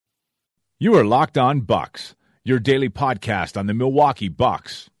You are Locked On Bucks, your daily podcast on the Milwaukee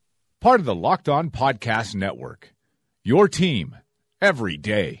Bucks. Part of the Locked On Podcast Network. Your team every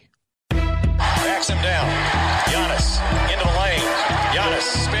day. Backs him down. Giannis into the lane. Giannis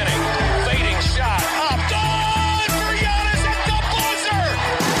spinning. Fading shot. Up. Good for Giannis at the buzzer.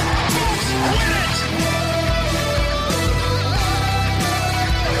 Bucks win it.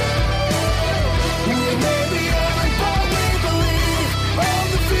 We may be young, but we believe on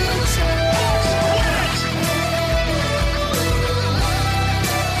the future. Bucks win it.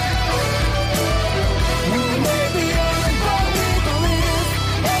 We may be young, but we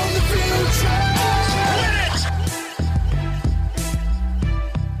believe on the future.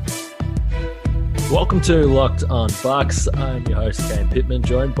 Welcome to Locked On Bucks. I'm your host, Kane Pittman,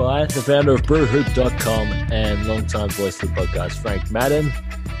 joined by the founder of BrewHoop.com and longtime voice of the podcast, Frank Madden.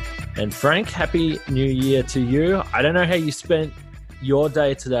 And Frank, happy new year to you. I don't know how you spent your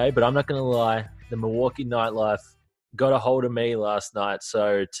day today, but I'm not going to lie. The Milwaukee nightlife got a hold of me last night.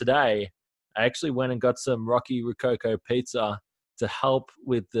 So today, I actually went and got some Rocky Rococo pizza to help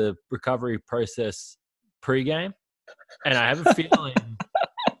with the recovery process pregame. And I have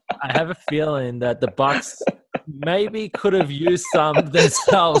a feeling that the Bucks maybe could have used some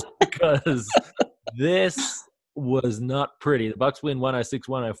themselves because this was not pretty. The Bucks win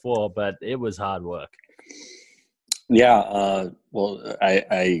 106-104, but it was hard work. Yeah, well,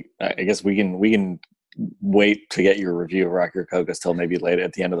 I guess we can wait to get your review of Rocky Rococo till maybe later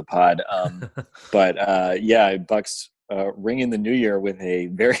at the end of the pod. But yeah, Bucks ring in the new year with a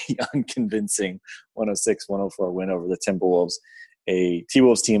very unconvincing 106-104 win over the Timberwolves. A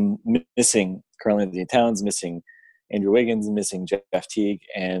T-Wolves team missing Karl-Anthony Towns, missing Andrew Wiggins, missing Jeff Teague,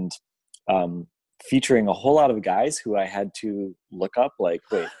 and featuring a whole lot of guys who I had to look up, like,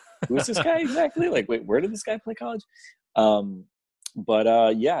 wait, who is this guy exactly? Like, wait, where did this guy play college?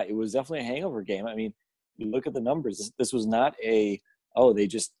 But yeah, it was definitely a hangover game. I mean, you look at the numbers. This was not they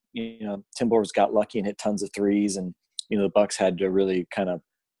just, Timberwolves got lucky and hit tons of threes, and, the Bucks had to really kind of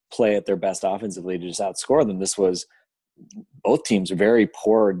play at their best offensively to just outscore them. This was both teams are very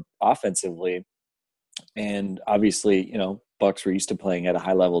poor offensively, and obviously, Bucks were used to playing at a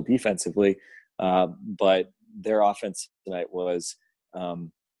high level defensively, but their offense tonight was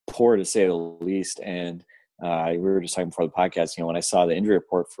poor to say the least. And we were just talking before the podcast. When I saw the injury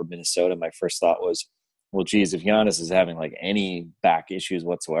report for Minnesota, my first thought was, well, geez, if Giannis is having like any back issues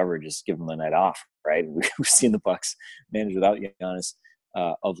whatsoever, just give him the night off, right? We've seen the Bucks manage without Giannis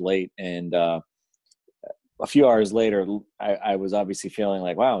of late, and a few hours later, I was obviously feeling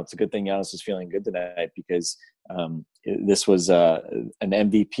like, wow, it's a good thing Giannis was feeling good tonight, because this was an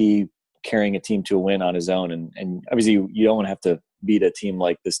MVP carrying a team to a win on his own. And obviously you don't want to have to beat a team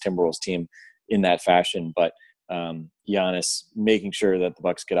like this Timberwolves team in that fashion, but Giannis making sure that the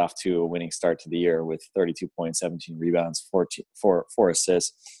Bucks get off to a winning start to the year with 32 points, 17 rebounds, 4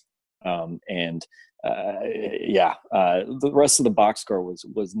 assists. The rest of the box score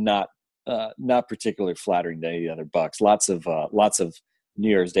was not particularly flattering to any of the other Bucks. Lots of New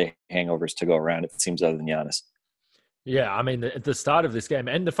Year's Day hangovers to go around, it seems, other than Giannis. Yeah, I mean, at the start of this game,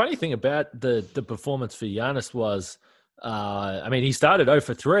 and the funny thing about the performance for Giannis was, he started 0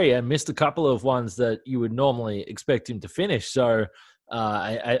 for 3 and missed a couple of ones that you would normally expect him to finish. So,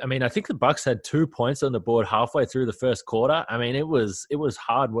 I think the Bucks had 2 points on the board halfway through the first quarter. I mean, it was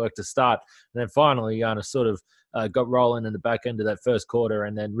hard work to start, and then finally Giannis sort of got rolling in the back end of that first quarter,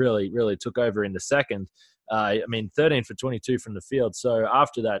 and then really, really took over in the second. 13 for 22 from the field. So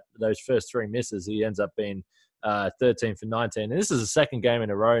after that, those first 3 misses, he ends up being 13 for 19. And this is the second game in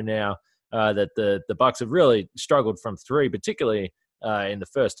a row now that the Bucks have really struggled from 3, particularly in the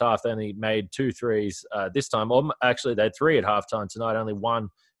first half. They only made 2 threes this time. Actually, they had 3 at halftime tonight, only 1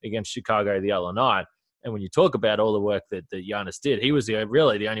 against Chicago the other night. And when you talk about all the work that Giannis did, he was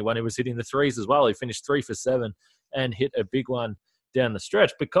really the only one who was hitting the threes as well. He finished 3 for 7 and hit a big one down the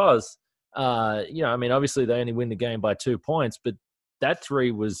stretch because, obviously they only win the game by 2 points, but that 3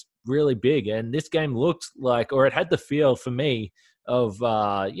 was really big. And this game looked like, or it had the feel for me of,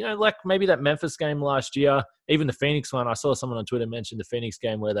 like maybe that Memphis game last year, even the Phoenix one. I saw someone on Twitter mention the Phoenix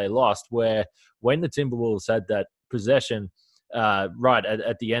game where they lost, where when the Timberwolves had that possession right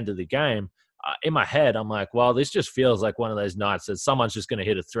at the end of the game, in my head, I'm like, well, this just feels like one of those nights that someone's just going to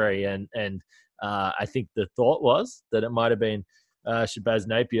hit a 3. And I think the thought was that it might have been Shabazz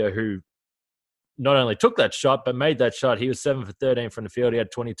Napier who not only took that shot, but made that shot. He was 7 for 13 from the field. He had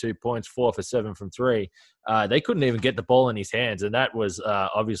 22 points, 4 for 7 from 3. They couldn't even get the ball in his hands, and that was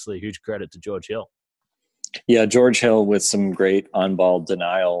obviously a huge credit to George Hill. Yeah, George Hill with some great on-ball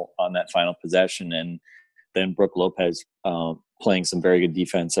denial on that final possession, and then Brook Lopez playing some very good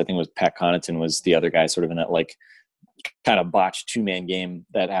defense. I think it was Pat Connaughton was the other guy sort of in that like kind of botched 2-man game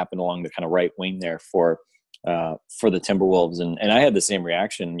that happened along the kind of right wing there for the Timberwolves. And I had the same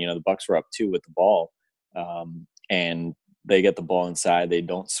reaction. You know, the Bucks were up 2 with the ball, and they get the ball inside. They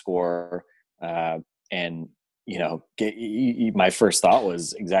don't score. And, you know, my first thought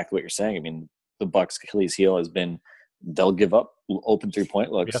was exactly what you're saying. I mean, the Bucks' Achilles heel has been they'll give up open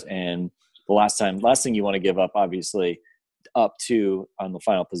 3-point looks. Yeah. And the last thing you want to give up, obviously, up 2 on the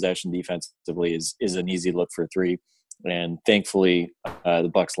final possession defensively is an easy look for 3. And thankfully, the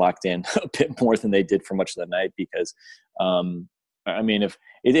Bucks locked in a bit more than they did for much of the night because, I mean, if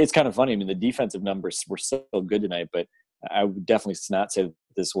it's kind of funny. I mean, the defensive numbers were so good tonight, but I would definitely not say that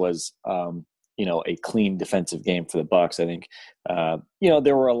this was, you know, a clean defensive game for the Bucks. I think, you know,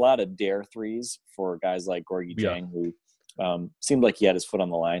 there were a lot of dare threes for guys like Gorgui Dieng, who seemed like he had his foot on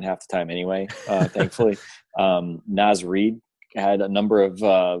the line half the time anyway, thankfully. Naz Reid had a number of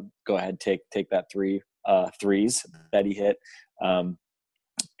go ahead, take that threes that he hit.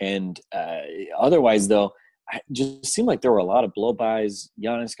 And otherwise, though, it just seemed like there were a lot of blow-bys.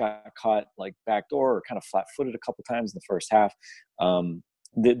 Giannis got caught like backdoor or kind of flat-footed a couple times in the first half.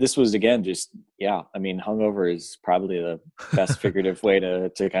 This was, again, just, yeah, I mean, hungover is probably the best figurative way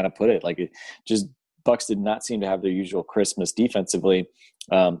to kind of put it. Like, it just, Bucks did not seem to have their usual Christmas defensively,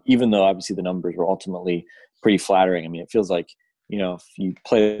 even though obviously the numbers were ultimately pretty flattering. I mean, it feels like, you know, if you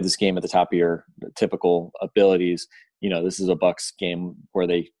play this game at the top of your typical abilities, you know, this is a Bucks game where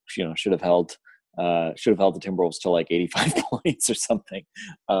they, you know, should have held the Timberwolves to like 85 points or something.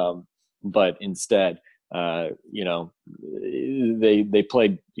 But instead, you know, they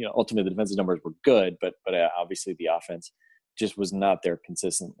played, you know, ultimately the defensive numbers were good, but obviously the offense just was not there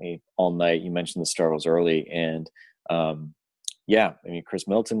consistently all night. You mentioned the struggles early, and yeah, I mean, Chris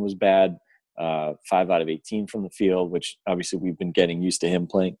Middleton was bad, 5 out of 18 from the field, which obviously we've been getting used to him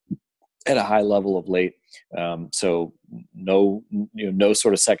playing at a high level of late. So no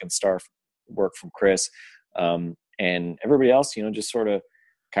sort of second star work from Chris, and everybody else, you know, just sort of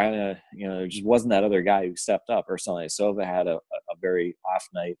kind of, you know, there just wasn't that other guy who stepped up. Ersan Ilyasova had a very off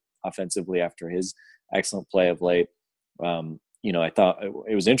night offensively after his excellent play of late. You know, I thought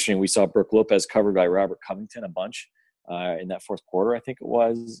it was interesting. We saw Brook Lopez covered by Robert Covington a bunch in that fourth quarter, I think it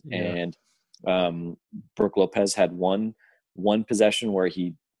was. Yeah. And Brook Lopez had one possession where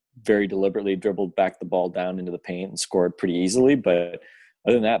he very deliberately dribbled back the ball down into the paint and scored pretty easily. But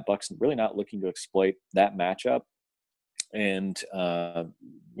other than that, Bucks really not looking to exploit that matchup. And,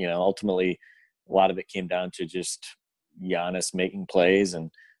 you know, ultimately a lot of it came down to just Giannis making plays.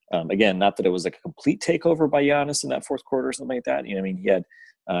 And again, not that it was like a complete takeover by Giannis in that fourth quarter or something like that. You know, I mean, he had,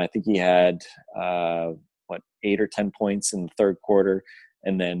 I think he had, 8 or 10 points in the third quarter.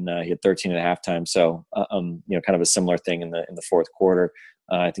 And then he had 13 at halftime. So, you know, kind of a similar thing in the fourth quarter.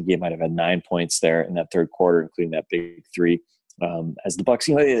 I think he might have had 9 points there in that third quarter, including that big 3. As the Bucks,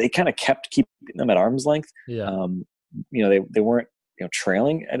 you know, they kind of kept keeping them at arm's length. Yeah. You know, they weren't, you know,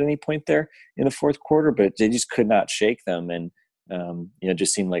 trailing at any point there in the fourth quarter, but they just could not shake them. And, you know, it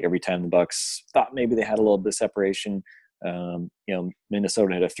just seemed like every time the Bucks thought maybe they had a little bit of separation, you know,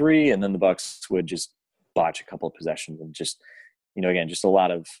 Minnesota hit a 3, and then the Bucks would just botch a couple of possessions and just, you know, again, just a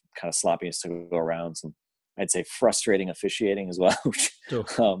lot of kind of sloppiness to go around. Some, I'd say, frustrating officiating as well, which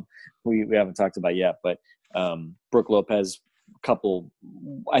we haven't talked about yet. But Brook Lopez, couple,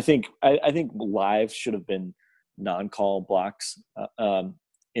 I think live should have been non-call blocks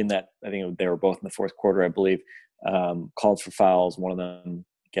in that. I think they were both in the fourth quarter, I believe, called for fouls. One of them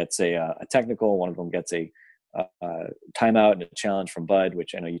gets a technical, one of them gets a timeout and a challenge from Bud,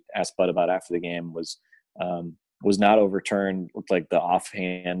 which I know you asked Bud about after the game, was not overturned. Looked like the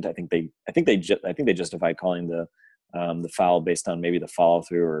offhand. I think they justified calling the foul based on maybe the follow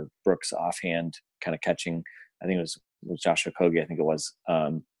through or Brooks offhand kind of catching. I think it was Josh Okogie. I think it was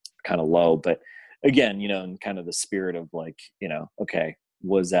kind of low, but again, you know, in kind of the spirit of like, you know, okay,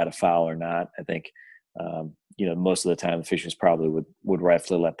 was that a foul or not? I think, you know, most of the time officials probably would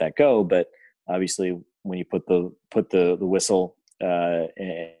rightfully let that go, but obviously when you put the whistle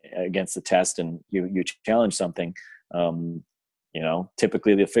against the test and you challenge something, you know,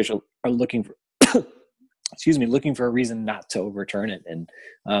 typically the official are looking for, looking for a reason not to overturn it. And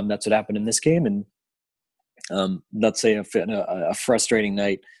that's what happened in this game. And let's say a frustrating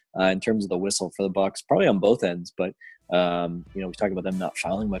night in terms of the whistle for the Bucks, probably on both ends. But you know, we talk about them not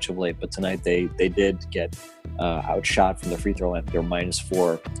fouling much of late, but tonight they did get outshot from the free throw line. They're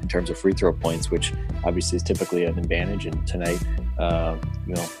 -4 in terms of free throw points, which obviously is typically an advantage. And tonight,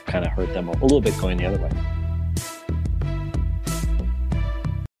 you know, kind of hurt them a little bit going the other way.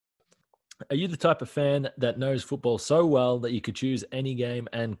 Are you the type of fan that knows football so well that you could choose any game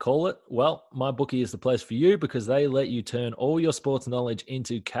and call it? Well, MyBookie is the place for you because they let you turn all your sports knowledge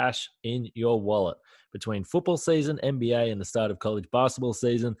into cash in your wallet. Between football season, NBA, and the start of college basketball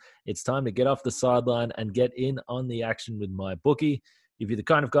season, it's time to get off the sideline and get in on the action with MyBookie. If you're the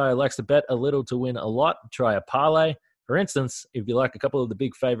kind of guy who likes to bet a little to win a lot, try a parlay. For instance, if you like a couple of the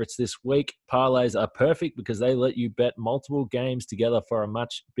big favorites this week, parlays are perfect because they let you bet multiple games together for a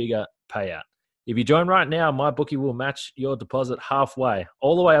much bigger payout. If you join right now, MyBookie will match your deposit halfway,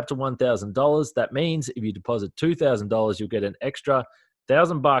 all the way up to $1,000. That means if you deposit $2,000, you'll get an extra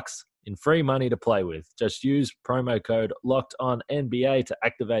 $1,000 in free money to play with. Just use promo code LOCKEDONNBA to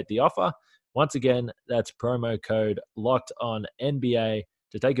activate the offer. Once again, that's promo code LOCKEDONNBA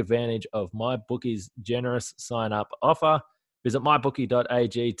to take advantage of MyBookie's generous sign-up offer. Visit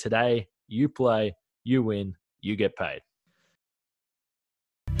mybookie.ag today. You play, you win, you get paid.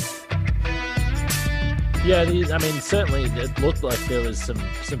 Yeah, I mean, certainly it looked like there was some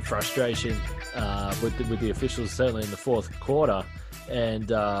frustration with the officials, certainly in the fourth quarter.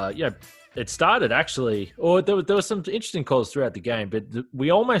 And, it started actually, or there were some interesting calls throughout the game, but we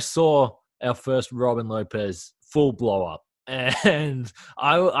almost saw our first Robin Lopez full blow-up. And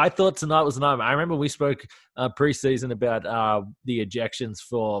I thought tonight was the night. I remember we spoke preseason about the ejections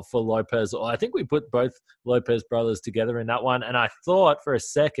for Lopez. I think we put both Lopez brothers together in that one. And I thought for a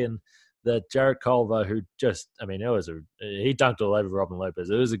second that Jarrett Culver, who he dunked all over Robin Lopez.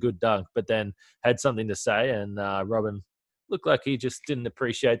 It was a good dunk, but then had something to say. And Robin looked like he just didn't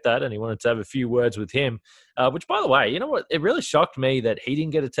appreciate that. And he wanted to have a few words with him, which, by the way, you know what? It really shocked me that he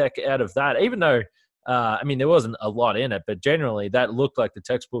didn't get a tech out of that, even though, there wasn't a lot in it, but generally that looked like the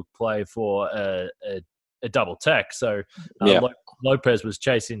textbook play for a double tech. So Lopez was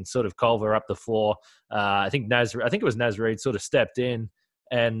chasing sort of Culver up the floor. I think it was Naz Reid sort of stepped in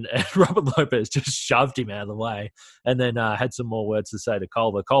and Robin Lopez just shoved him out of the way and then had some more words to say to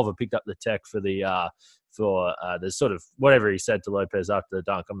Culver. Culver picked up the tech for the sort of whatever he said to Lopez after the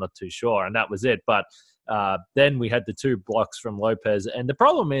dunk. I'm not too sure. And that was it. But then we had the two blocks from Lopez. And the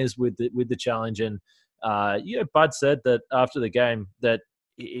problem is with the challenge. And, Bud said that after the game that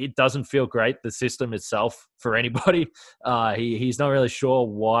it doesn't feel great, the system itself, for anybody. He's not really sure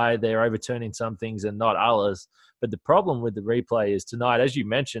why they're overturning some things and not others. But the problem with the replay is tonight, as you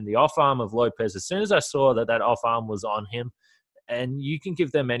mentioned, the off arm of Lopez, as soon as I saw that off arm was on him, and you can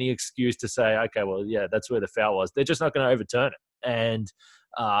give them any excuse to say, okay, well, yeah, that's where the foul was. They're just not going to overturn it. And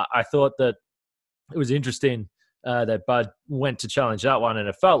I thought that it was interesting that Bud went to challenge that one, and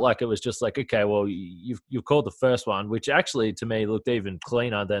it felt like it was just like, okay, well, you've called the first one, which actually to me looked even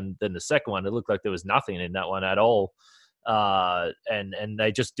cleaner than the second one. It looked like there was nothing in that one at all, and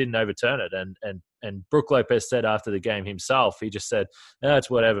they just didn't overturn it. And Brook Lopez said after the game himself, he just said, it's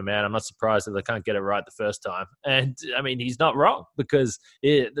whatever, man. I'm not surprised that they can't get it right the first time. And I mean, he's not wrong because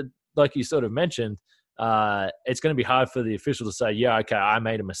like you sort of mentioned, it's going to be hard for the official to say, yeah, okay, I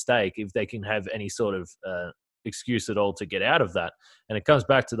made a mistake if they can have any sort of excuse at all to get out of that. And it comes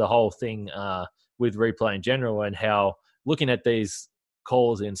back to the whole thing with replay in general and how looking at these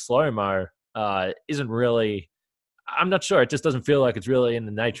calls in slow-mo isn't really, I'm not sure. It just doesn't feel like it's really in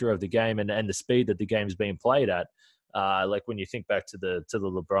the nature of the game and the speed that the game is being played at. Like when you think back to the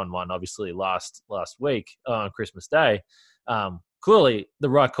LeBron one, obviously last week on Christmas Day, clearly the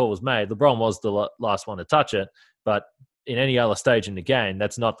right call was made. LeBron was the last one to touch it, but in any other stage in the game,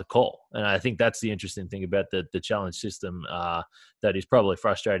 that's not the call. And I think that's the interesting thing about the challenge system that is probably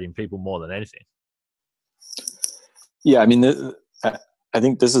frustrating people more than anything. Yeah, I mean, I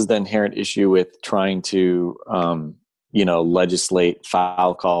think this is the inherent issue with trying to, legislate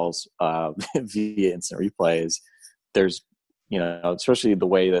foul calls via instant replays. There's, especially the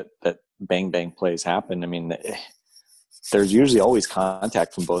way that bang bang plays happen. I mean, there's usually always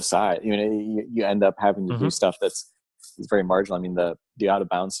contact from both sides. You end up having to do stuff that's very marginal. I mean, the out of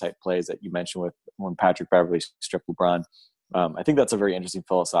bounds type plays that you mentioned with when Patrick Beverley stripped LeBron. I think that's a very interesting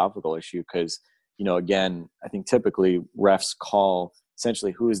philosophical issue because, again, I think typically refs call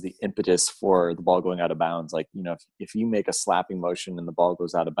essentially who is the impetus for the ball going out of bounds. Like, if you make a slapping motion and the ball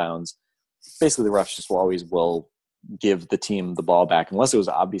goes out of bounds, basically the refs just will give the team the ball back unless it was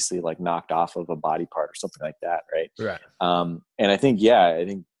obviously like knocked off of a body part or something like that. Right. And I think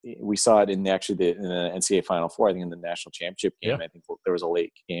we saw it in the NCAA Final Four, I think in the national championship game. I think there was a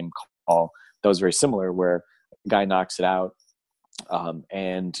late game call that was very similar where a guy knocks it out.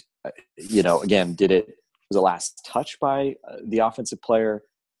 Again, was the last touch by the offensive player?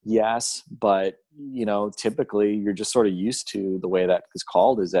 Yes. But, typically you're just sort of used to the way that is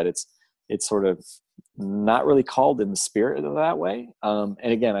called is that it's sort of not really called in the spirit of that way. And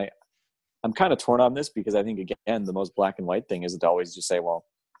again, I'm kind of torn on this because I think, again, the most black and white thing is to always just say, well,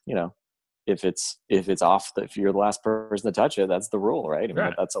 you know, if it's off, if you're the last person to touch it, that's the rule, right? I mean,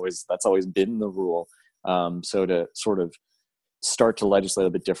 Right. that's always been the rule. So to sort of start to legislate a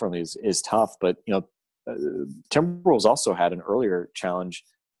bit differently is tough. But, you know, Timberwolves also had an earlier challenge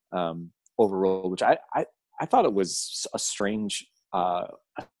overruled, which I thought it was a strange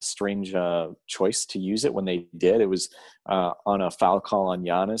choice to use it when they did. It was on a foul call on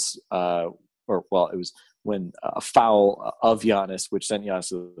Giannis, it was when a foul of Giannis, which sent Giannis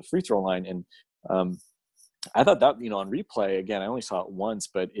to the free throw line. And I thought that, you know, on replay, again, I only saw it once,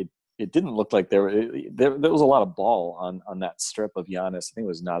 but it didn't look like there was a lot of ball on that strip of Giannis. I think it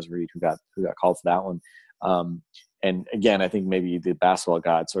was Naz Reid who got called for that one. And again, I think maybe the basketball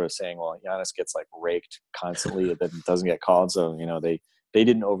god sort of saying, well, Giannis gets like raked constantly, that doesn't get called. So, you know, they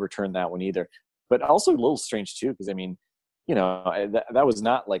didn't overturn that one either. But also a little strange too, because I mean, you know, that was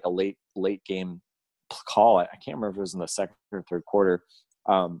not like a late game call. I can't remember if it was in the second or third quarter.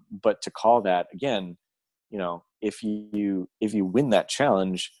 But to call that again, you know, if you win that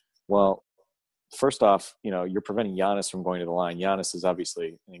challenge, well, first off, you know, you're preventing Giannis from going to the line. Giannis is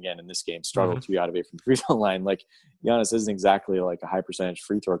obviously, and again, in this game, struggled to be out of it from the free throw line. Like, Giannis isn't exactly like a high percentage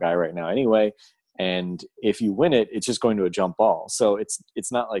free throw guy right now anyway. And if you win it, it's just going to a jump ball. So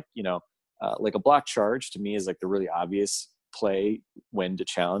it's not like, you know, like a block charge to me is like the really obvious play when to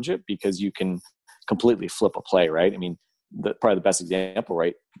challenge it, because you can completely flip a play, right? I mean, probably the best example,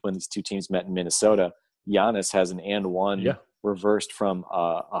 right? When these two teams met in Minnesota, Giannis has an and one reversed from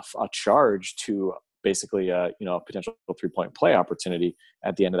a charge to basically a potential 3-point play opportunity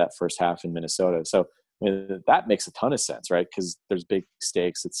at the end of that first half in Minnesota. So I mean, that makes a ton of sense, right? Because there's big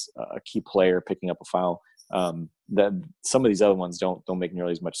stakes. It's a key player picking up a foul. That some of these other ones don't make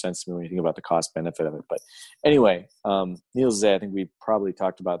nearly as much sense to me when you think about the cost benefit of it. But anyway, needless to say, I think we probably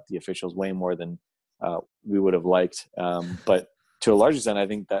talked about the officials way more than we would have liked. But to a large extent, I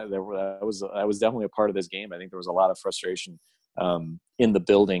think that was definitely a part of this game. I think there was a lot of frustration in the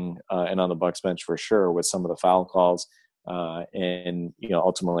building and on the Bucks bench for sure with some of the foul calls. And you know,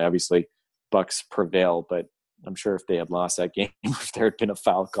 ultimately, obviously, Bucks prevail. But I'm sure if they had lost that game, if there had been a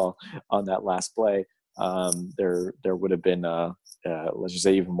foul call on that last play, there would have been let's just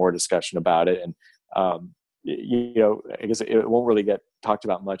say even more discussion about it. And you know, I guess it won't really get talked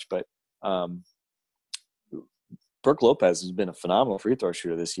about much, but Brook Lopez has been a phenomenal free throw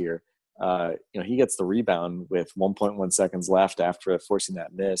shooter this year. You know, he gets the rebound with 1.1 seconds left after forcing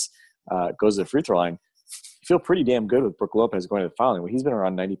that miss, goes to the free throw line. You feel pretty damn good with Brook Lopez going to the foul line. Well, he's been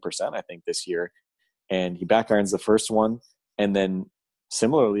around 90%, I think, this year. And he back irons the first one and then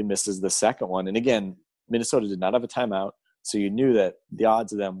similarly misses the second one. And again, Minnesota did not have a timeout, so you knew that the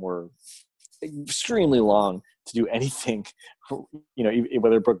odds of them were extremely long to do anything, you know,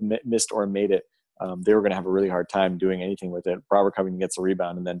 whether Brook missed or made it. They were going to have a really hard time doing anything with it. Robert Covington gets a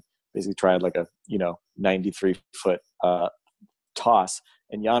rebound and then basically tried like a 93-foot toss,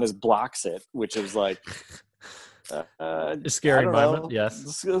 and Giannis blocks it, which is like a scary moment.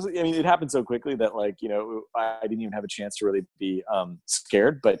 Yes, I mean, it happened so quickly that like, you know, I didn't even have a chance to really be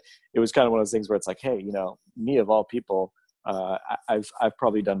scared. But it was kind of one of those things where it's like, hey, you know, me of all people, I've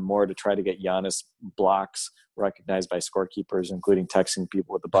probably done more to try to get Giannis blocks recognized by scorekeepers, including texting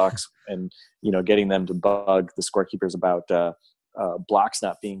people with the Bucks and, you know, getting them to bug the scorekeepers about blocks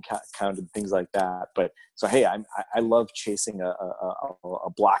not being counted, things like that. But so, hey, I love chasing a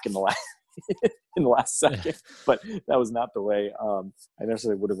block in the last in the last second, but that was not the way I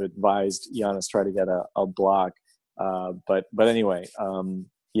necessarily would have advised Giannis try to get a block. But anyway,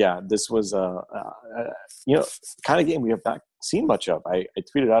 yeah, this was a kind of game we have not seen much of. I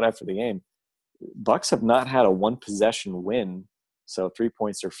tweeted out after the game, Bucks have not had a one possession win, so 3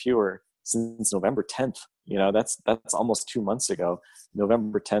 points or fewer, since November 10th. You know, that's almost 2 months ago.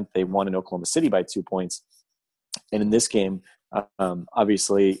 November 10th, they won in Oklahoma City by 2 points. And in this game,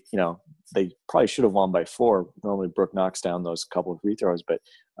 obviously, you know, they probably should have won by 4. Normally Brook knocks down those couple of free throws, but,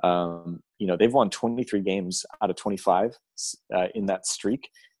 you know, they've won 23 games out of 25 in that streak.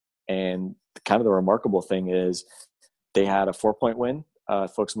 And kind of the remarkable thing is they had a 4-point win.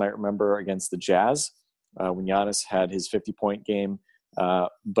 Folks might remember against the Jazz when Giannis had his 50-point game.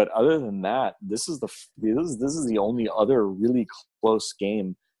 But other than that, this is the only other really close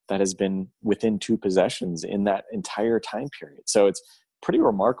game that has been within 2 possessions in that entire time period. So it's pretty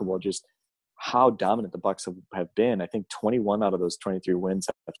remarkable just how dominant the Bucks have been. I think 21 out of those 23 wins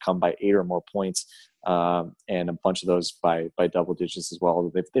have come by 8 or more points, and a bunch of those by double digits as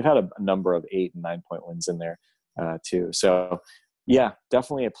well. They've had a number of 8 and 9 point wins in there too. So yeah,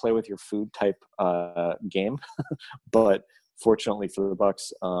 definitely a play with your food type game, but fortunately for the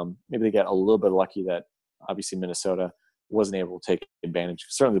Bucks, maybe they get a little bit lucky that obviously Minnesota wasn't able to take advantage.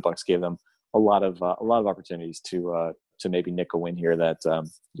 Certainly the Bucks gave them a lot of opportunities to maybe nick a win here that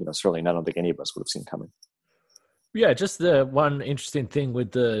certainly I don't think any of us would have seen coming. Yeah, just the one interesting thing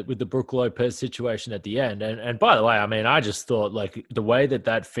with the Brook Lopez situation at the end. And by the way, I mean, I just thought like the way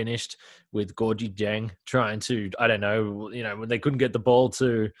that finished with Gorgui Dieng trying to, I don't know, when they couldn't get the ball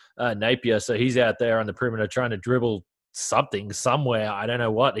to Napier. So he's out there on the perimeter trying to dribble something somewhere. I don't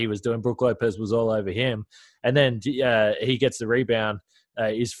know what he was doing. Brook Lopez was all over him. And then he gets the rebound.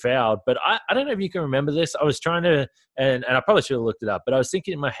 Is fouled. But I don't know if you can remember this. I was trying to, and I probably should have looked it up, but I was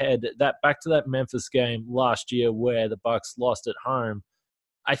thinking in my head that back to that Memphis game last year where the Bucks lost at home,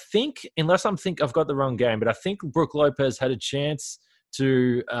 I think, unless I've got the wrong game, but I think Brook Lopez had a chance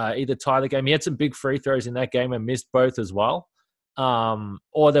to either tie the game. He had some big free throws in that game and missed both as well.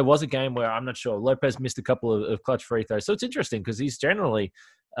 Or there was a game where I'm not sure. Lopez missed a couple of clutch free throws. So it's interesting because he's generally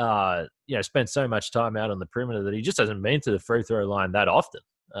spent so much time out on the perimeter that he just hasn't been to the free throw line that often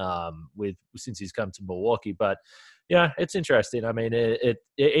since he's come to Milwaukee. But yeah, it's interesting. I mean, it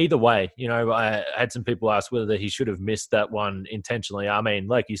either way, I had some people ask whether he should have missed that one intentionally. I mean,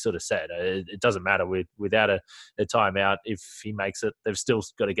 like you sort of said, it doesn't matter without a timeout. If he makes it, they've still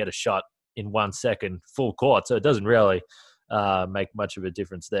got to get a shot in 1 second full court. So it doesn't really make much of a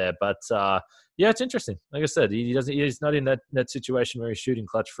difference there. But yeah, it's interesting. Like I said, he's not in that situation where he's shooting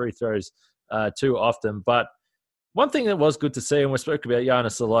clutch free throws too often. But one thing that was good to see, and we spoke about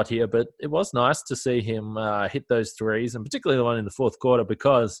Giannis a lot here, but it was nice to see him hit those threes, and particularly the one in the fourth quarter,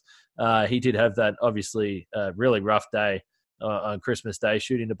 because he did have that obviously really rough day on Christmas Day,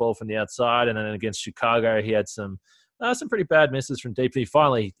 shooting the ball from the outside. And then against Chicago, he had some pretty bad misses from deep. He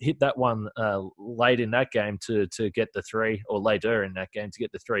finally hit that one late in that game to get the three, or later in that game to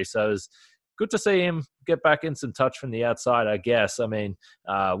get the three. So it was good to see him get back in some touch from the outside, I guess. I mean,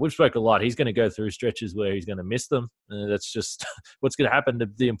 we've spoke a lot. He's going to go through stretches where he's going to miss them. That's just what's going to happen.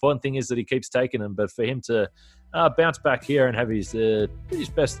 The important thing is that he keeps taking them. But for him to bounce back here and have his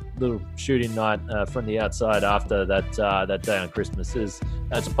best little shooting night from the outside after that day on Christmas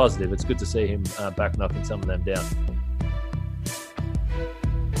that's a positive. It's good to see him back knocking some of them down.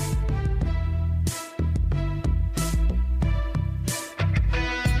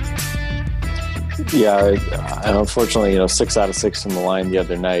 Yeah, and unfortunately, 6 out of 6 from the line the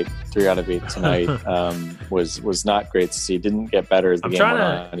other night, 3 out of 8 tonight was not great to see. Didn't get better as the game went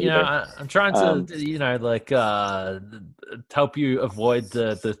on either. I'm trying to, help you avoid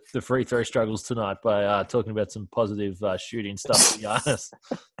the free throw struggles tonight by talking about some positive shooting stuff, to be honest.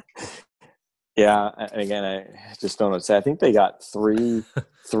 Yeah, and again, I just don't know what to say. I think they got three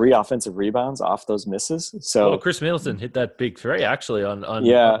offensive rebounds off those misses. So Chris Middleton hit that big three actually on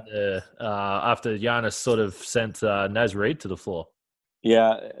after Giannis sort of sent Naz Reid to the floor.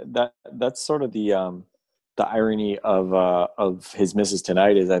 Yeah, that's sort of the irony of his misses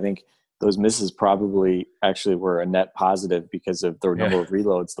tonight is I think those misses probably actually were a net positive because of the number of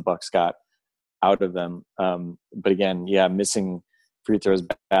reloads the Bucks got out of them. But again, missing free throws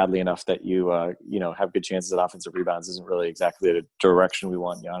badly enough that you have good chances at offensive rebounds isn't really exactly the direction we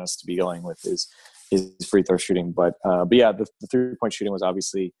want Giannis to be going with his free throw shooting. But yeah, the 3-point shooting was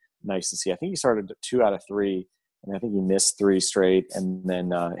obviously nice to see. I think he started 2 out of 3, and I think he missed 3 straight, and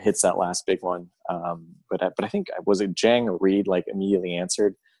then hits that last big one. But I think, was it Dieng or Reed immediately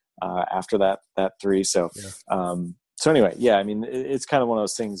answered after that 3? So. Yeah. So anyway, yeah, I mean, it's kind of one of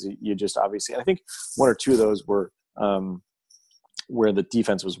those things you just obviously. And I think 1 or 2 of those were. Where the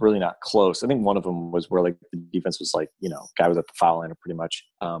defense was really not close. I think one of them was where the defense was guy was at the foul line pretty much.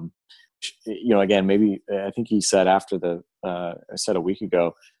 Again, maybe I think he said after I said a week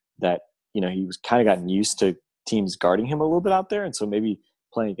ago that, he was kind of gotten used to teams guarding him a little bit out there. And so maybe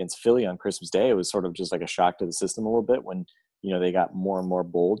playing against Philly on Christmas Day, it was sort of just like a shock to the system a little bit when, they got more and more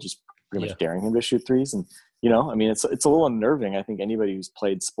bold, just pretty much daring him to shoot threes. And, I mean, it's a little unnerving. I think anybody who's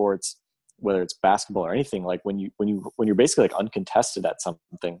played sports, whether it's basketball or anything, when you're basically uncontested at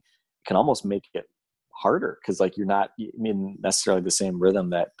something, it can almost make it harder because you're not in necessarily the same rhythm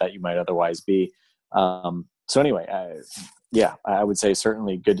that you might otherwise be. So anyway, I would say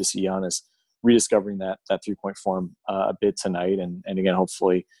certainly good to see Giannis rediscovering that 3-point form a bit tonight, and again,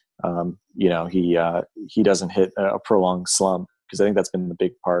 hopefully, he doesn't hit a prolonged slump, because I think that's been the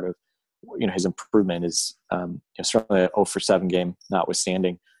big part of his improvement is certainly a 0 for 7 game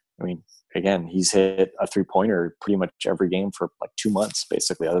notwithstanding. I mean, again, he's hit a 3-pointer pretty much every game for 2 months,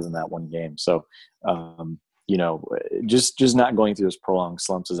 basically, other than that one game. So, just not going through those prolonged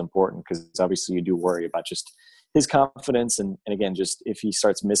slumps is important, because obviously you do worry about just his confidence. And again, just if he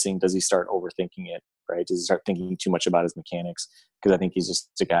starts missing, does he start overthinking it right? Does he start thinking too much about his mechanics? Because I think he's just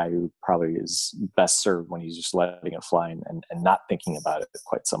a guy who probably is best served when he's just letting it fly and not thinking about it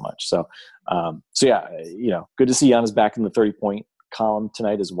quite so much. So yeah, good to see Giannis back in the 30-point column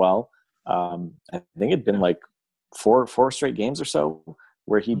tonight as well. I think it'd been like four straight games or so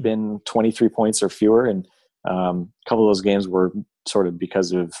where he'd been 23 points or fewer, and a couple of those games were sort of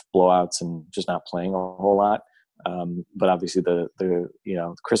because of blowouts and just not playing a whole lot. But obviously the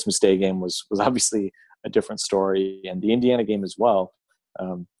Christmas Day game was obviously a different story, and the Indiana game as well.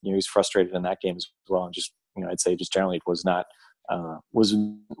 He's frustrated in that game as well, and just I'd say just generally it was not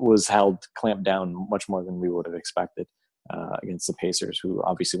was held clamped down much more than we would have expected against the Pacers, who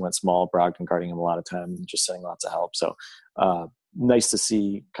obviously went small, Brogdon guarding him a lot of time and just sending lots of help. So nice to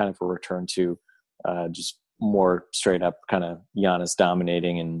see kind of a return to just more straight up kind of Giannis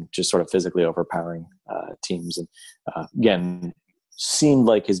dominating and just sort of physically overpowering teams. And again, seemed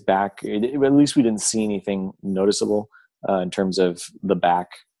like his back, at least we didn't see anything noticeable in terms of the back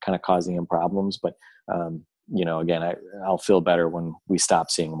kind of causing him problems. But, again, I'll feel better when we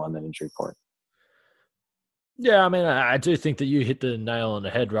stop seeing him on that injury report. Yeah, I mean, I do think that you hit the nail on the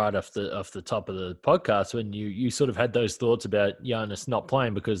head right off the top of the podcast when you sort of had those thoughts about Giannis not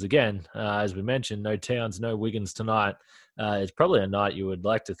playing because, again, as we mentioned, no Towns, no Wiggins tonight. It's probably a night you would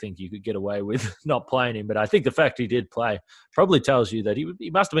like to think you could get away with not playing him. But I think the fact he did play probably tells you that he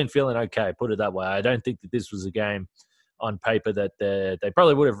must have been feeling okay, put it that way. I don't think that this was a game on paper that they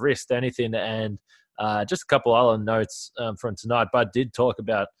probably would have risked anything. And just a couple other notes from tonight. Bud did talk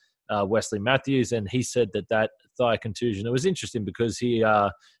about Wesley Matthews, and he said that thigh contusion. It was interesting because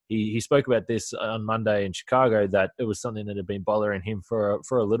he spoke about this on Monday in Chicago, that it was something that had been bothering him for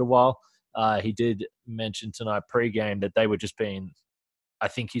a little while. He did mention tonight pregame that they were just being, I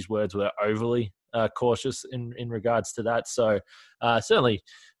think his words were, overly cautious in regards to that. So certainly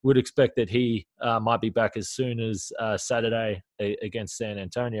would expect that he might be back as soon as Saturday against San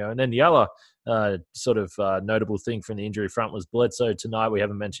Antonio. And then the other sort of notable thing from the injury front was Bledsoe tonight. We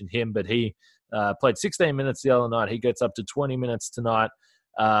haven't mentioned him, but he played 16 minutes the other night. He gets up to 20 minutes tonight.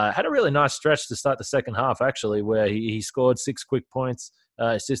 Had a really nice stretch to start the second half, actually, where he scored 6 quick points,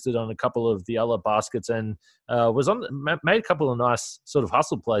 assisted on a couple of the other baskets, and made a couple of nice sort of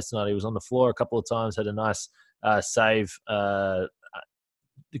hustle plays tonight. He was on the floor a couple of times, had a nice save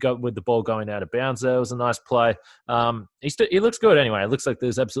with the ball going out of bounds. There was a nice play. He looks good anyway. It looks like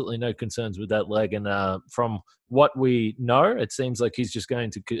there's absolutely no concerns with that leg. And from what we know, it seems like he's just going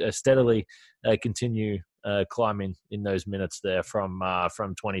to steadily continue climbing in those minutes there from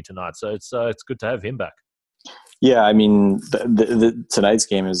 20 tonight. So it's good to have him back. Yeah, I mean, the tonight's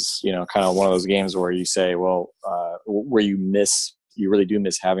game is kind of one of those games where you say, well, where you really do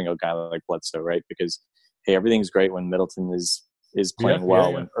miss having a guy like Bledsoe, right? Because hey, everything's great when Middleton is playing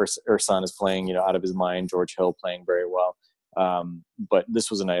well, when Ersan is playing out of his mind, George Hill playing very well. But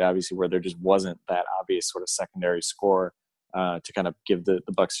this was a night obviously where there just wasn't that obvious sort of secondary score to kind of give the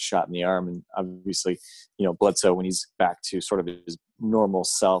Bucks a shot in the arm. And obviously, Bledsoe, when he's back to sort of his normal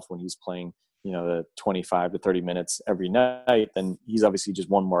self, when he's playing the 25 to 30 minutes every night, then he's obviously just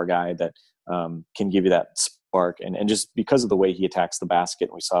one more guy that can give you that spark. And just because of the way he attacks the basket,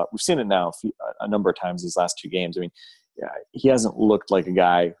 we've seen it now a number of times these last 2 games. I mean, he hasn't looked like a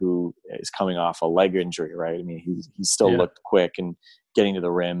guy who is coming off a leg injury, right? I mean, he's still looked quick and getting to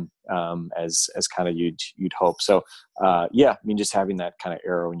the rim as kind of you'd hope. So, I mean, just having that kind of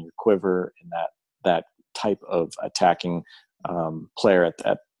arrow in your quiver and that type of attacking player at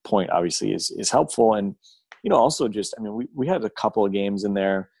that point obviously is helpful. And also just, I mean, we had a couple of games in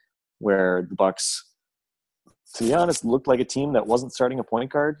there where the Bucks, to be honest, looked like a team that wasn't starting a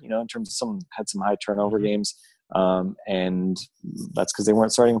point guard. In terms of had some high turnover games. And that's because they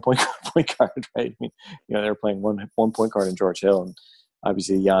weren't starting a point guard, right? I mean, they were playing one point guard in George Hill, and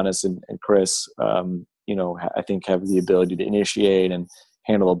obviously Giannis and Chris, I think have the ability to initiate and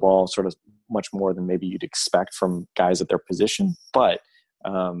handle the ball sort of much more than maybe you'd expect from guys at their position. But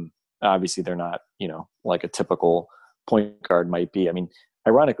obviously they're not, like a typical point guard might be. I mean,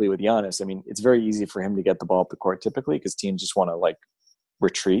 ironically with Giannis, I mean, it's very easy for him to get the ball up the court typically because teams just want to like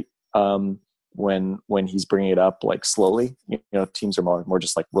retreat. When he's bringing it up like slowly, teams are more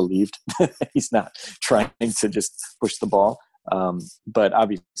just like relieved he's not trying to just push the ball. But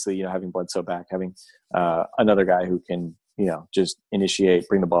obviously, having Bledsoe back, having another guy who can, just initiate,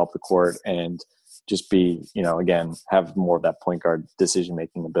 bring the ball up the court, and just be, again, have more of that point guard decision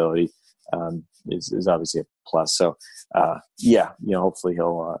making ability is obviously a plus. So hopefully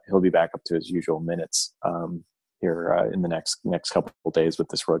he'll be back up to his usual minutes here in the next couple of days with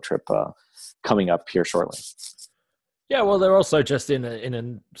this road trip coming up here shortly. Yeah, well, they're also just in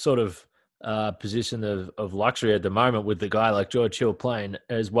a sort of position of luxury at the moment with the guy like George Hill playing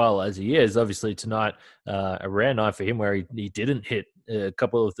as well as he is. Obviously tonight, a rare night for him where he didn't hit a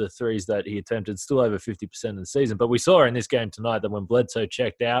couple of the threes that he attempted, still over 50% of the season. But we saw in this game tonight that when Bledsoe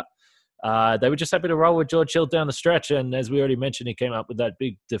checked out, they were just happy to roll with George Hill down the stretch. And as we already mentioned, he came up with that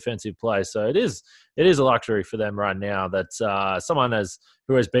big defensive play. So it is a luxury for them right now that someone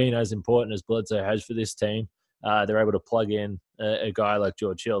who has been as important as Bledsoe has for this team, they're able to plug in a guy like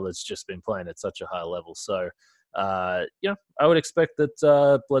George Hill that's just been playing at such a high level. So, I would expect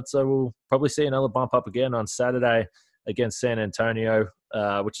that Bledsoe will probably see another bump up again on Saturday against San Antonio,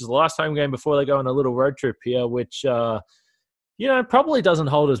 which is the last home game before they go on a little road trip here, which, probably doesn't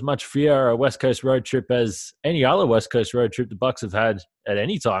hold as much fear a West Coast road trip as any other West Coast road trip the Bucks have had at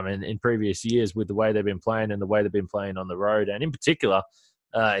any time in previous years with the way they've been playing and the way they've been playing on the road, and in particular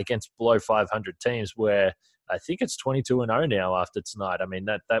against below 500 teams where I think it's 22-0 now after tonight. I mean,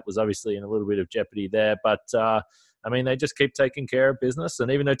 that was obviously in a little bit of jeopardy there, but they just keep taking care of business. And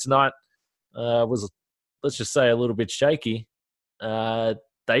even though tonight was, let's just say, a little bit shaky,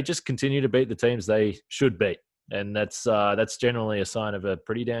 they just continue to beat the teams they should beat. And that's generally a sign of a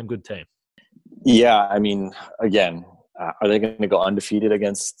pretty damn good team. Yeah, I mean, again, are they going to go undefeated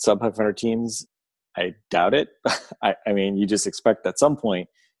against sub-500 teams? I doubt it. I mean, you just expect at some point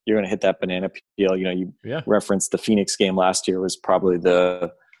you're going to hit that banana peel. You referenced the Phoenix game last year was probably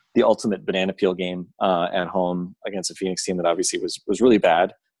the ultimate banana peel game at home against a Phoenix team that obviously was really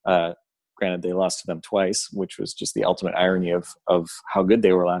bad. Granted, they lost to them twice, which was just the ultimate irony of how good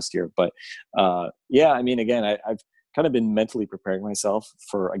they were last year. But I mean, again, I've kind of been mentally preparing myself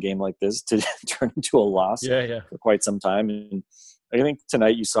for a game like this to turn into a loss for quite some time. And I think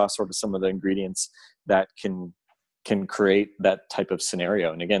tonight you saw sort of some of the ingredients that can create that type of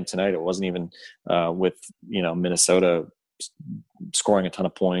scenario. And again, tonight it wasn't even with Minnesota scoring a ton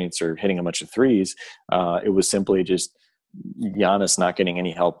of points or hitting a bunch of threes. It was simply just Giannis not getting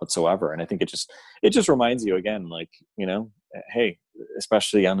any help whatsoever. And I think it just reminds you again, like, hey,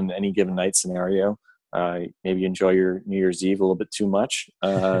 especially on any given night scenario, maybe enjoy your New Year's Eve a little bit too much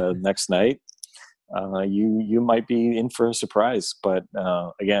next night. You might be in for a surprise. But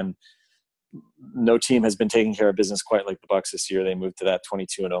again, no team has been taking care of business quite like the Bucks this year. They moved to that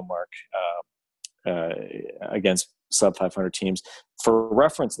 22-0 mark against sub-500 teams. For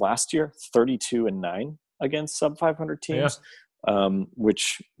reference, last year, 32-9 against sub-500 teams,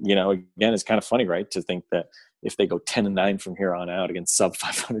 which, again, is kind of funny, right? To think that if they go 10-9 from here on out against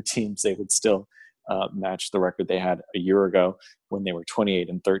sub-500 teams, they would still match the record they had a year ago when they were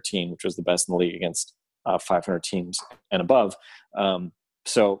 28-13, which was the best in the league against 500 teams and above.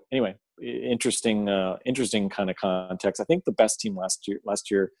 So anyway, interesting kind of context. I think the best team last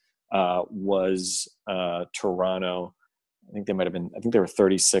year was Toronto. I think they were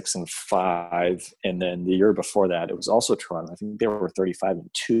 36-5. And then the year before that, it was also Toronto. I think they were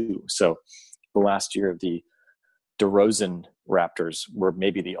 35-2. So the last year of the DeRozan Raptors were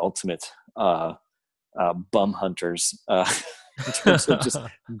maybe the ultimate bum hunters in terms of just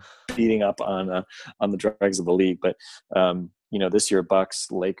beating up on the dregs of the league. But this year, Bucks,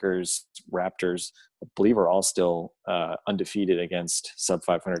 Lakers, Raptors, I believe, are all still undefeated against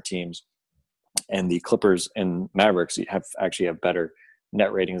sub-500 teams, and the Clippers and Mavericks have better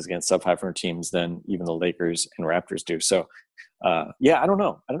net ratings against sub-500 teams than even the Lakers and Raptors do. So, I don't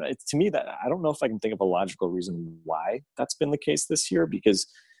know. To me, that I don't know if I can think of a logical reason why that's been the case this year. Because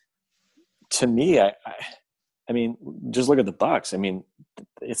to me, I mean, just look at the Bucks. I mean,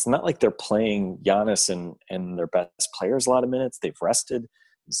 it's not like they're playing Giannis and their best players a lot of minutes. They've rested.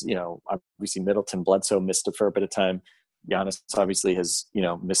 Obviously Middleton, Bledsoe missed a fair bit of time. Giannis obviously has,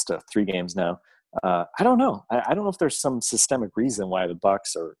 missed 3 games now. I don't know. I don't know if there's some systemic reason why the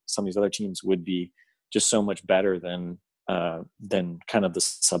Bucks or some of these other teams would be just so much better than kind of the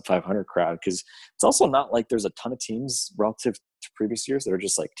sub-500 crowd. Because it's also not like there's a ton of teams relative to previous years that are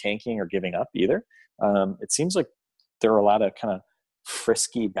just like tanking or giving up either. It seems like there are a lot of kind of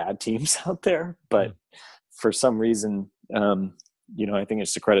frisky bad teams out there, but for some reason, I think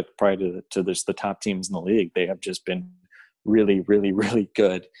it's a credit probably to the top teams in the league. They have just been really, really, really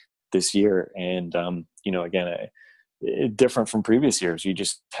good this year. And, again, different from previous years. You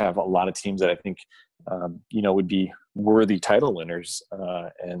just have a lot of teams that I think, would be worthy title winners.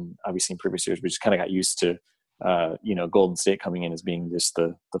 And obviously in previous years, we just kind of got used to, Golden State coming in as being just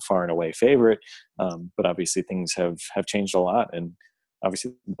the far and away favorite. But obviously things have changed a lot. And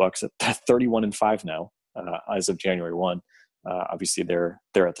obviously the Bucks at 31-5 now, as of January 1. Obviously they're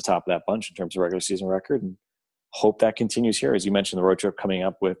at the top of that bunch in terms of regular season record, and hope that continues here. As you mentioned, the road trip coming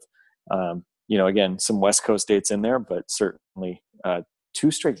up with, again, some West Coast dates in there, but certainly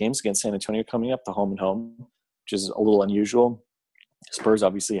 2 straight games against San Antonio coming up, the home and home, which is a little unusual. Spurs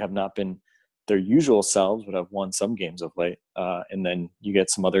obviously have not been their usual selves, but have won some games of late. And then you get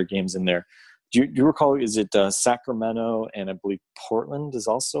some other games in there. Do you recall, is it Sacramento and I believe Portland is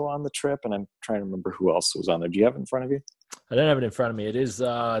also on the trip? And I'm trying to remember who else was on there. Do you have it in front of you? I don't have it in front of me. It is,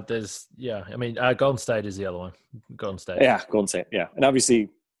 Golden State is the other one. Golden State. Yeah, Golden State. Yeah. And obviously,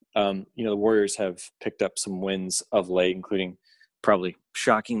 the Warriors have picked up some wins of late, including probably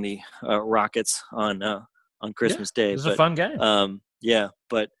shocking the Rockets on Christmas Day. It was a fun game.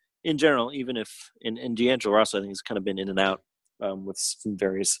 But in general, even if and D'Angelo Russell, I think, has kind of been in and out with some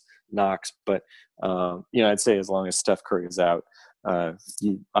various knocks. But I'd say as long as Steph Curry is out,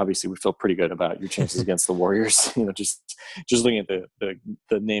 you obviously would feel pretty good about your chances against the Warriors. Just looking at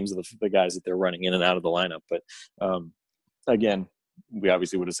the names of the guys that they're running in and out of the lineup. But again, we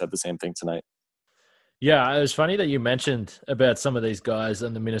obviously would have said the same thing tonight. Yeah, it was funny that you mentioned about some of these guys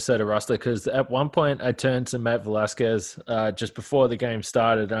on the Minnesota roster, because at one point I turned to Matt Velasquez just before the game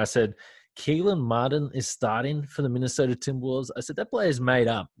started, and I said, Keelan Martin is starting for the Minnesota Timberwolves. I said, that player is made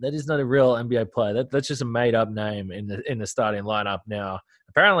up. That is not a real NBA player. That's just a made-up name in the starting lineup now.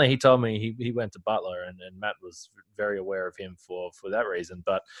 Apparently, he told me he went to Butler, and Matt was very aware of him for that reason.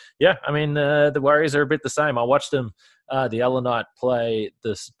 But, yeah, I mean, the Warriors are a bit the same. I watched them the other night play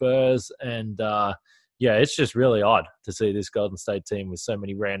the Spurs, and it's just really odd to see this Golden State team with so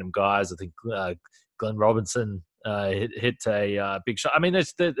many random guys. I think Glenn Robinson hit a big shot. I mean,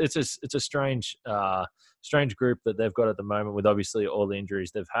 it's a strange group that they've got at the moment, with obviously all the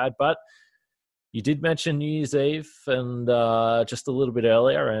injuries they've had. But you did mention New Year's Eve and just a little bit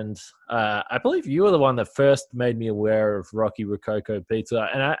earlier, and I believe you were the one that first made me aware of Rocky Rococo Pizza,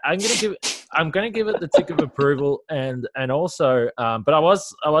 and I'm going to give it the tick of approval, and also, but I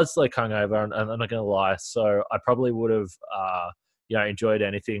was like hungover, and I'm not going to lie, so I probably would have enjoyed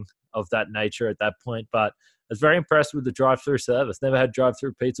anything of that nature at that point. But I was very impressed with the drive-through service. Never had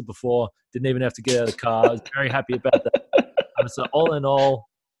drive-through pizza before. Didn't even have to get out of the car. I was very happy about that. So all in all,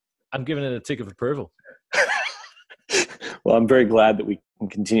 I'm giving it a tick of approval. Well, I'm very glad that we can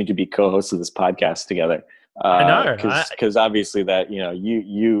continue to be co-hosts of this podcast together. I know, because obviously that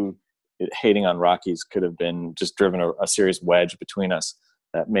you hating on Rockies could have been just driven a serious wedge between us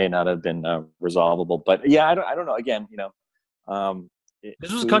that may not have been resolvable. But yeah, I don't know. Again,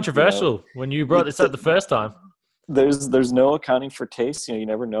 this was controversial when you brought this up the first time. There's no accounting for taste. You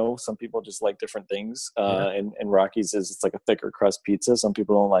never know. Some people just like different things. And Rockies it's like a thicker crust pizza. Some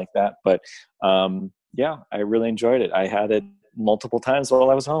people don't like that. But I really enjoyed it. I had it multiple times while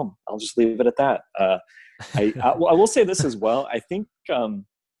I was home. I'll just leave it at that. I will say this as well. I think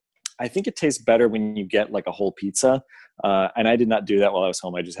it tastes better when you get like a whole pizza. And I did not do that while I was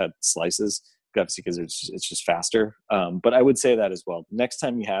home. I just had slices, obviously, because it's just faster. But I would say that as well. Next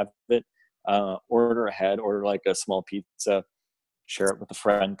time you have it, order ahead, order like a small pizza, share it with a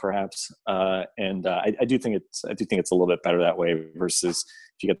friend perhaps. And I do think it's a little bit better that way versus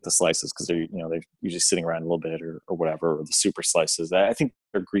if you get the slices, because they're usually sitting around a little bit or whatever, or the super slices. I think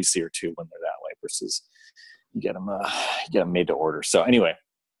they're greasier too when they're that way versus you get them made to order. So anyway,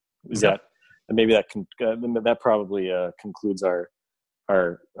 that probably concludes our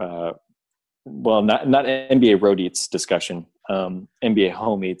not NBA road eats discussion, NBA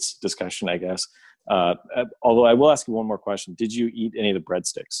home eats discussion, I guess. Although I will ask you one more question. Did you eat any of the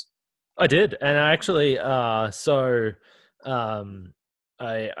breadsticks? I did. And I actually, I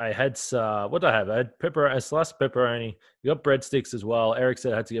had, what did I have? I had sliced pepperoni. You got breadsticks as well. Eric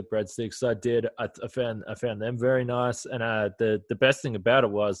said I had to get breadsticks. So I did. I found them very nice. And the best thing about it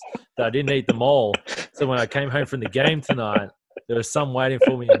was that I didn't eat them all. So when I came home from the game tonight, there was some waiting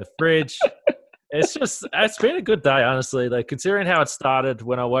for me in the fridge. It's been a good day, honestly. Like, considering how it started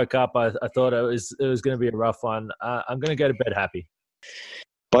when I woke up, I thought it was going to be a rough one. I'm going to go to bed happy.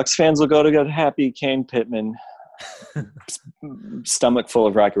 Bucks fans will go to bed happy. Kane Pittman, stomach full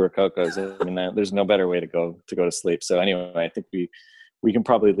of Rocky Rococos. I mean, there's no better way to go to sleep. So anyway, I think we can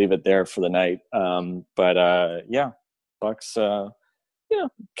probably leave it there for the night. Bucks.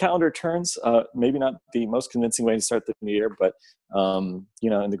 Calendar turns. Maybe not the most convincing way to start the new year, but in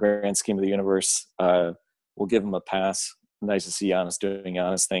the grand scheme of the universe, we'll give them a pass. Nice to see Giannis doing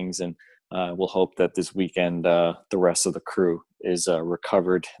Giannis things, and we'll hope that this weekend the rest of the crew is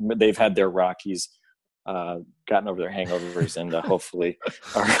recovered. They've had their Rockies, gotten over their hangovers, and hopefully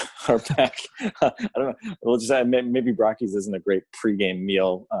are back. I don't know. We'll just maybe Rockies isn't a great pregame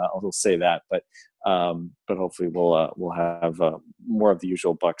meal. I'll say that, but hopefully we'll have more of the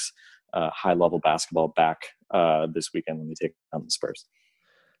usual Bucks high level basketball back this weekend when they take on the Spurs.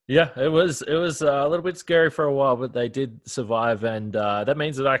 Yeah, it was a little bit scary for a while, but they did survive, and that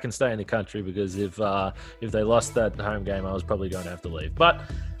means that I can stay in the country, because if they lost that home game, I was probably going to have to leave. But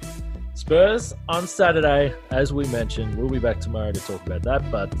Spurs on Saturday, as we mentioned. We'll be back tomorrow to talk about that.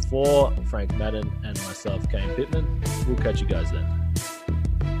 But for Frank Madden and myself, Kane Pittman, we'll catch you guys then.